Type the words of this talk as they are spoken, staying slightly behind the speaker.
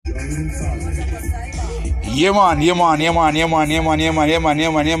Yeah man.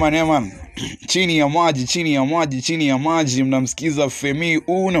 Chini ya maji mnamsikiza Femi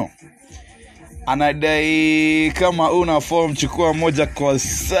Uno. Anadai kama una form chukua moja kwa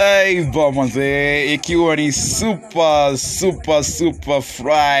Cyber manze, ikiwa ni super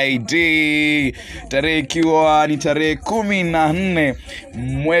Friday. Tarehe ikiwa ni tarehe 14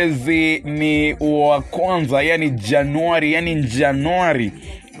 mwezi ni wa kwanza, yani Januari.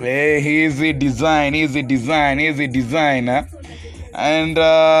 Easy design. And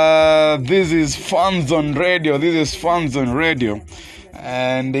this is Fans on Radio.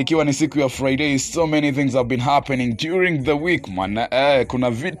 And ikiwa ni siku ya Friday, so many things have been happening during the week man.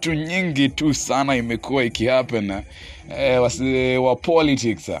 Kuna vitu nyingi tu sana imekuwa ikihappen wa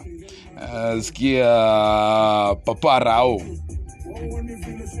politics. Sikia Papa Rao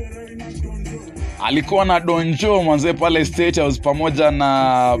alikuwa na donjo manze pale State House pamoja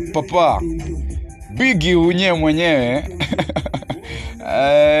na Papa Bigi mwenyewe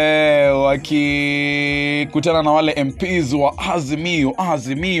wakikutana na wale MPs wa Azimio.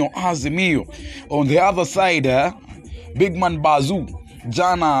 On the other side, Big Man Bazu,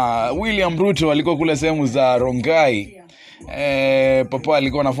 jana William Ruto alikuwa kule sehemu za Rongai. Papa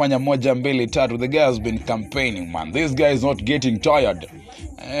alikuwa anafanya 1 2 3. The guy has been campaigning man. This guy is not getting tired.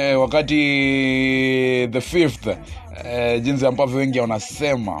 Wakati the 5th, jinsi ambavyo wengi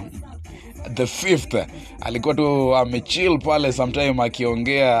wanasema the 5th, alikuwa tu amechill pale sometime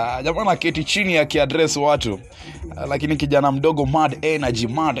akiongea, jamani keti chini akiaddress watu, lakini kijana mdogo mad energy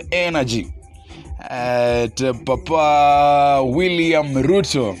Papa William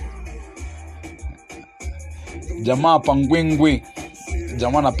Ruto, jamaa pangwingwi,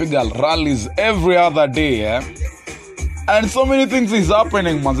 jamaa anapiga rallies every other day and so many things is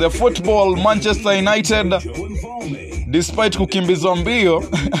happening man. The football, Manchester United, despite kukimbizwa mbio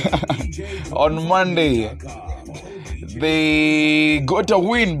on Monday, they got a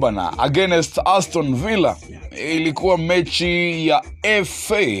win bana against Aston Villa. Ilikuwa mechi ya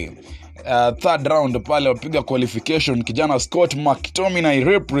FA third round pale, wapiga qualification. Kijana Scott McTominay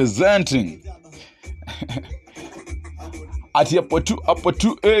representing ati hapo tu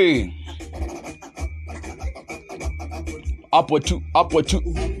hapo tu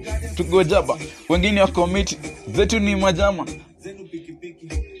tugojaba, wengine wa committee zetu ni majama.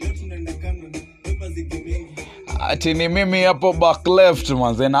 Ati ni mimi hapo back left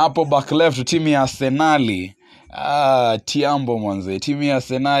manze, na hapo back left timu ya Arsenali. Tiambo manze, timu ya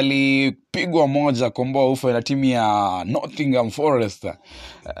Arsenali pigwa moja komboa ufa na timu ya Nottingham Forest.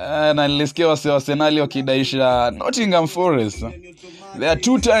 Na nilisikia wase wa Arsenali wakidaisha Nottingham Forest. They are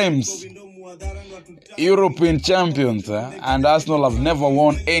 2 times European champions and Arsenal have never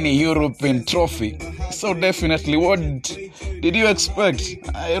won any European trophy. So definitely, what did you expect?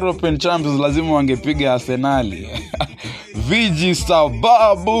 European champions lazima wangepiga Arsenali. Viji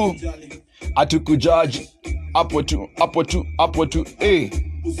sababu atukujaji hapo tu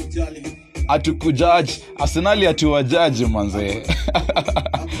atukujaji Arsenali atuwajaji manze.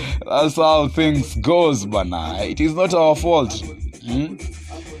 That's how things goes bana. It is not our fault.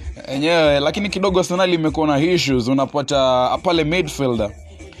 Enyewe, lakini kidogo Arsenal imekuwa na issues. Unapata pale midfielder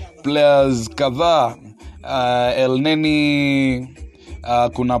players kadhaa, Elneny,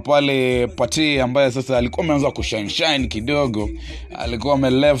 kuna pale Partey ambaye sasa alikuwa ameanza kushine kidogo, alikuwa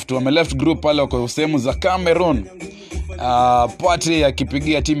ameleft group pale kwa sehemu za Cameroon. Partey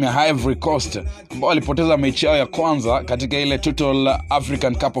akipigia timu ya Ivory Coast ambao walipoteza mechi yao ya kwanza katika ile Total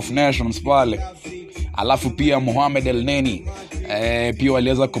African Cup of Nations pale. Alafu pia Mohamed Elneny pia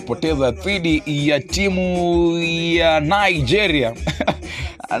waliweza kupoteza dhidi ya timu ya Nigeria.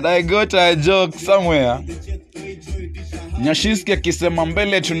 And I got a joke somewhere. Nyashiski akisema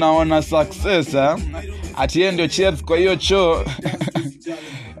mbele tunaona success, ati ndio cheers kwa hiyo show.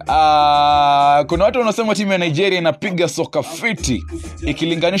 Kuna watu wanasema timu ya Nigeria inapiga soka fiti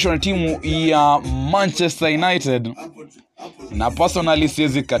ikilinganishwa na timu ya Manchester United, na personally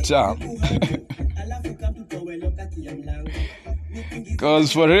siwezi kataa.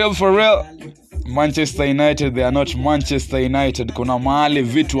 Because for real, Manchester United, they are not Manchester United. Kuna mahali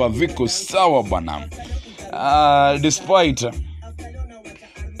vitu haviko sawa bana. Despite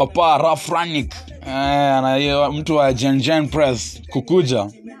Papa Rafranik na mtu wa Gen Press kukuja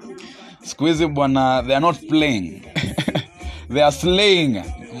siku hizi bwana, they are not playing. They are slaying.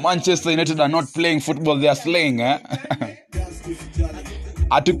 Manchester United are not playing football, they are slaying.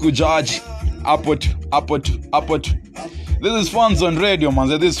 Atukujaji hapo tu. This is Fans on Radio, man.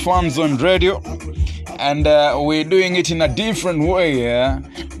 This is Fans on Radio. And we're doing it in a different Way.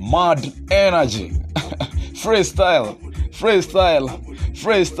 Mad energy. Freestyle.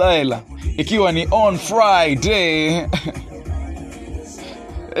 freestyle ikiwa ni on Friday.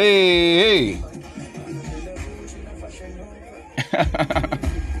 Hey.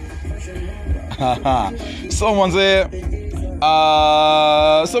 So manze,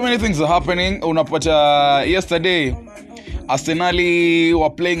 so many things are happening. Unapata yesterday Arsenal were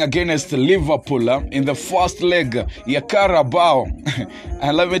playing against Liverpool in the first leg ya Carabao.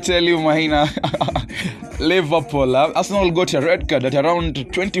 And let me tell you, Mahina, Liverpool, Arsenal got a red card at around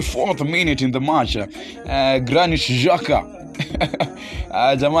 24th minute in the match. Granit Xhaka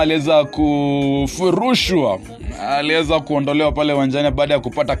jamaa aliweza kufurushwa, aliweza kuondolewa pale uwanjani baada ya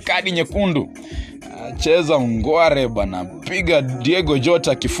kupata kadi nyekundu. Cheza ngware bana, piga Diego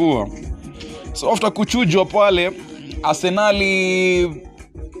Jota kifua. So after kuchujwa pale, Arsenal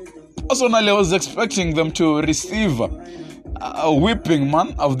was expecting them to receive a whipping,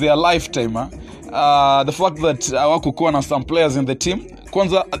 man, of their lifetime. The fact that hawakuwa na some players in the team.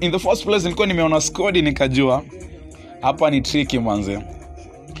 Kwanza, in the first place nilikuwa nimeona squad nikajua hapa ni tricky manze.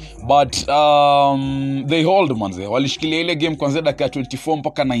 But they hold manze. Walishikilia ile game kwanza dakika 24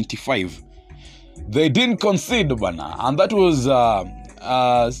 mpaka 95. They didn't concede bana, and that was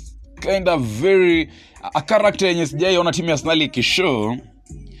kind of very a character yenye sijaiona timu ya Arsenal ikishow.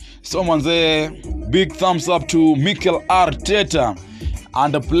 So manze, big thumbs up to Mikel Arteta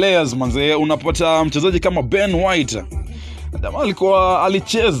and the players manze. Unapata mchezaji kama Ben White, jamaa alikuwa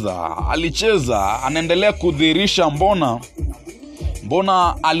alicheza anaendelea kudhihirisha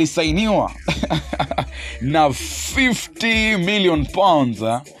mbona alisainiwa na 50 million pounds.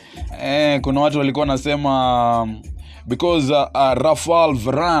 Kuna watu walikuwa nasema because Rafael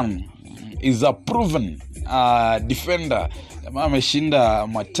Varane is a proven defender. Jamaa ameshinda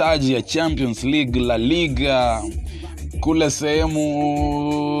mataji ya Champions League, La Liga, kule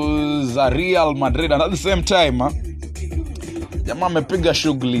sehemu za Real Madrid, and at the same time jamaa amepiga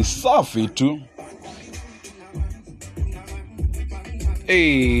shughuli safi tu.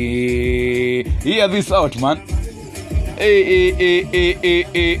 Hear this out, man.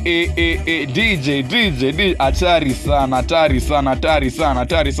 DJ hatari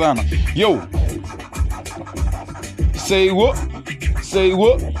sana. Yo, say what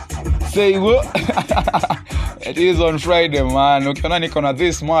It is on Friday, man. Ukiona niko na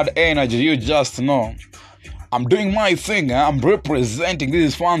this mad energy, you just know I'm doing my thing. I'm representing.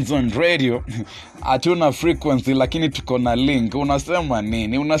 This is Fans on Radio. Hatuna frequency lakini tuko na link. Unasema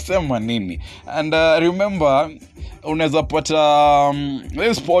nini? And remember, unaweza pata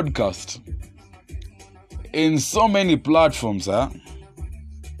this podcast in so many platforms,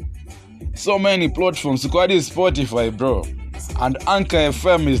 so many platforms. Kwa Spotify, bro, and Anchor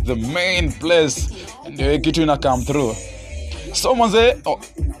FM is the main place ndio kitu ina come through. So manze,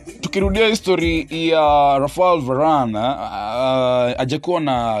 tukirudia history ya Rafael Varane, hajakuwa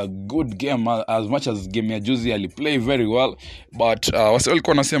na good game as much as game ya juzi aliplay very well, but wase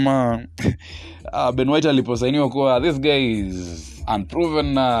walikuwa nasema Ben White aliposainiwa kwa this guy is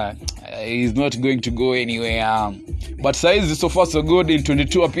unproven, he's not going to go anywhere, but size so far so good. In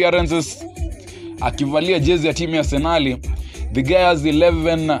 22 appearances akivalia jezi ya timu ya Arsenal, the guy has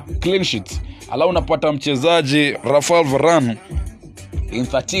 11 clean sheets. Ala unapata mchezaji Rafael Varane in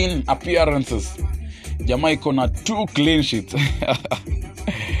 13 appearances, jamaa iko na 2 clean sheets.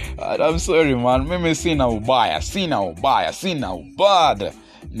 I'm sorry man, mimi sina ubaya,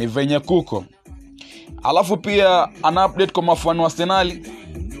 ni venye kuko. Alafu pia an update kwa mafan wa Arsenal,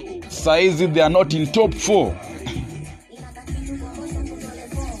 saizi they are not in top 4.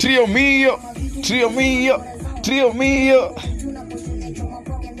 Trio mio.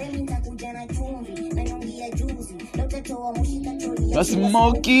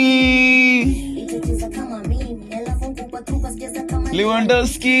 Smoky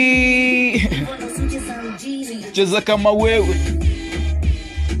Lewandowski, cheza kama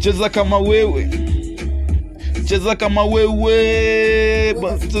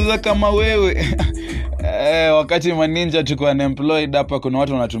wewe. Wakati maninja tuko unemployed hapa, kuna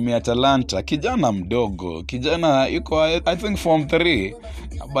watu wanatumia talanta. Kijana mdogo, yuko I think form 3,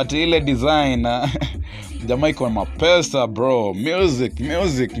 but ile design jamaa iko na mapesa bro.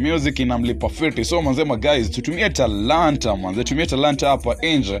 Music inamlipa fiti. So manzema guys, tutumie talanta hapa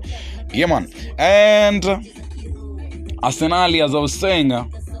nje. Yeah man. And Arsenal, as I was saying,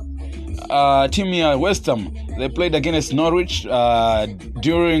 team ya West Ham, they played against Norwich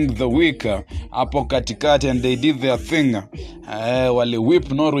during the week hapo katikati, and they did their thing. Wali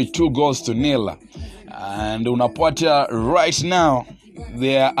whip Norwich 2-0. And unapata right now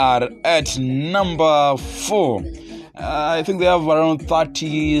they are at number 4. I think they have around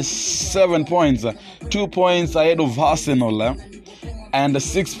 37 points, 2 points ahead of Arsenal. and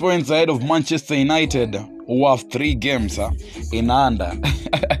 6 points ahead of Manchester United, who have 3 games in hand.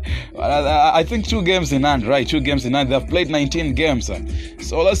 I think 2 games in hand, right? 2 games in hand. They have played 19 games.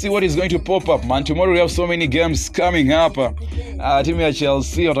 So let's see what is going to pop up, man. Tomorrow we have so many games coming up. Timu ya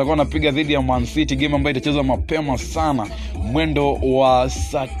Chelsea watakuwa wanapiga dhidi ya Man City, game ambayo itachezwa mapema sana, mwendo wa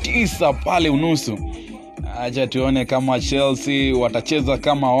saa 9 pale unusu. Acha tuone kama Chelsea watacheza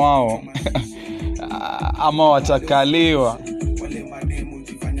kama wao ama watakaliwa.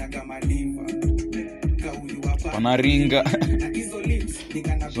 Wanaringa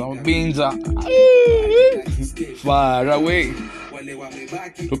Zambinza far away,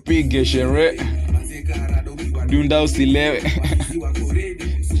 tupige sherehe, dunda usilewe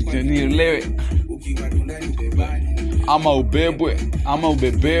nilewe ama ubebwe ama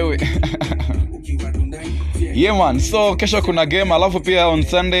ubebewe. Yeah man, so kesho kuna game, alafu pia on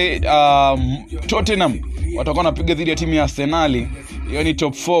Sunday Tottenham watakuwa wanapiga dhidi ya timu ya Arsenal. Hiyo ni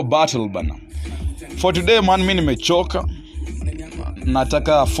top 4 battle bana. For today man, mimi nimechoka,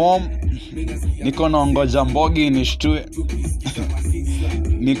 nataka form, niko naongoja mbogi nishtue.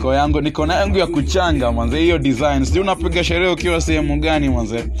 niko na yangu ya kuchanga manze, hiyo design sio unapiga sherehe ukiwa sehemu gani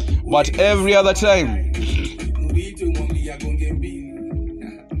manze, but every other time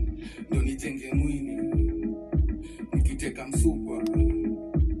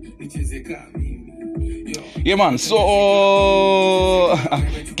yeah man. So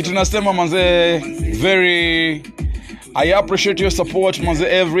kitu nasema manze, very I appreciate your support manze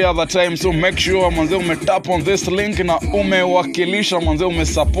every other time. So make sure manze umetap on this link na umewakilisha manze,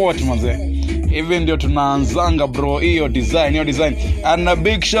 umesupport manze. Even ndio tunaanzanga bro hiyo design. And a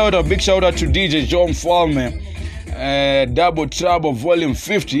big shout out to DJ John Mfalme, Double Trouble Volume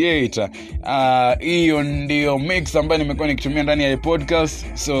 58. Hiyo ndio mix ambayo nimekuwa nikitumia ndani ya podcast.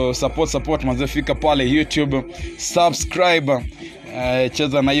 So support manze, fika pale YouTube, subscribe,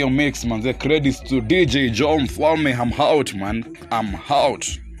 cheza na hiyo mix manze. Credits to DJ John Mfalme. I'm out man, I'm out.